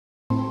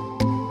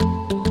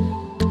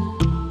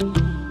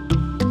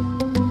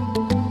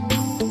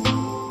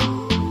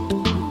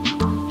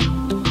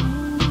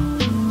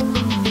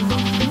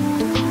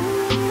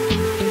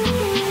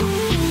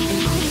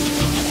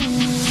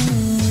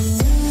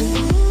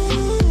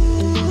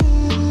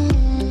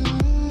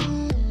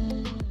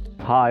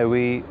Hi,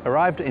 we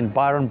arrived in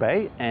Byron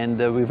Bay and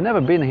we've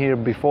never been here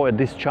before at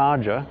this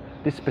charger.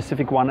 This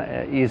specific one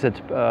is at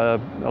a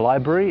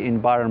library in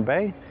Byron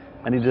Bay,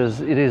 and it is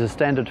a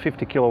standard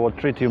 50 kilowatt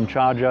tritium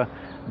charger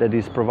that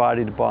is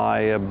provided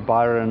by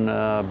Byron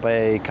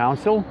Bay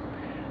Council,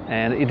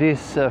 and it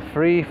is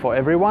free for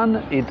everyone.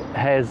 It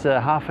has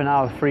half an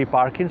hour free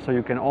parking, so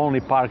you can only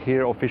park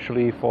here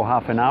officially for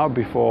half an hour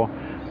before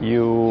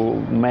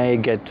you may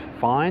get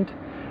fined.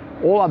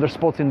 All other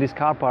spots in this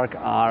car park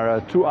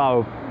are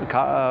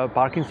 2-hour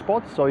parking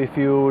spots, so if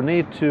you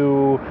need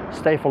to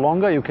stay for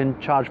longer, you can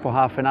charge for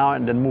half an hour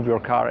and then move your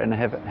car and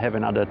have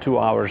another 2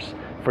 hours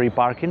free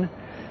parking.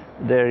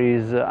 There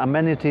is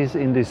amenities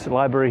in this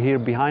library here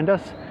behind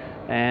us,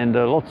 and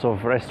lots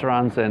of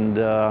restaurants and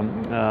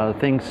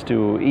things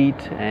to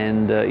eat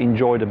and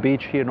enjoy the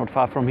beach here not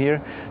far from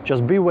here.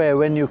 Just beware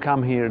when you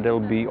come here, there will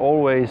be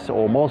always,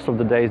 or most of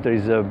the days, there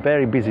is a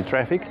very busy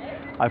traffic.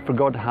 I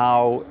forgot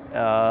how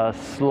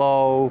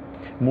slow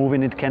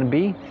moving it can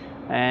be,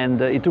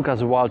 and it took us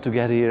a while to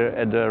get here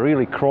at a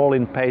really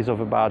crawling pace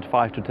of about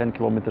 5 to 10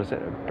 kilometers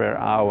per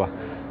hour.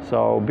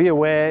 So be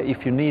aware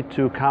if you need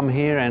to come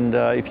here, and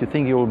if you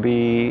think you will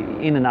be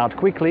in and out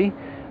quickly,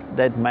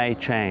 that may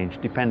change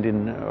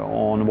depending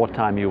on what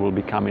time you will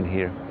be coming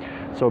here.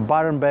 So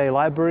Byron Bay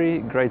Library,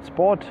 great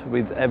spot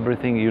with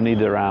everything you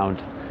need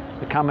around.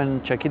 Come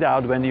and check it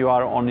out when you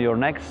are on your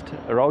next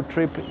road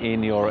trip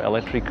in your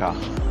electric car.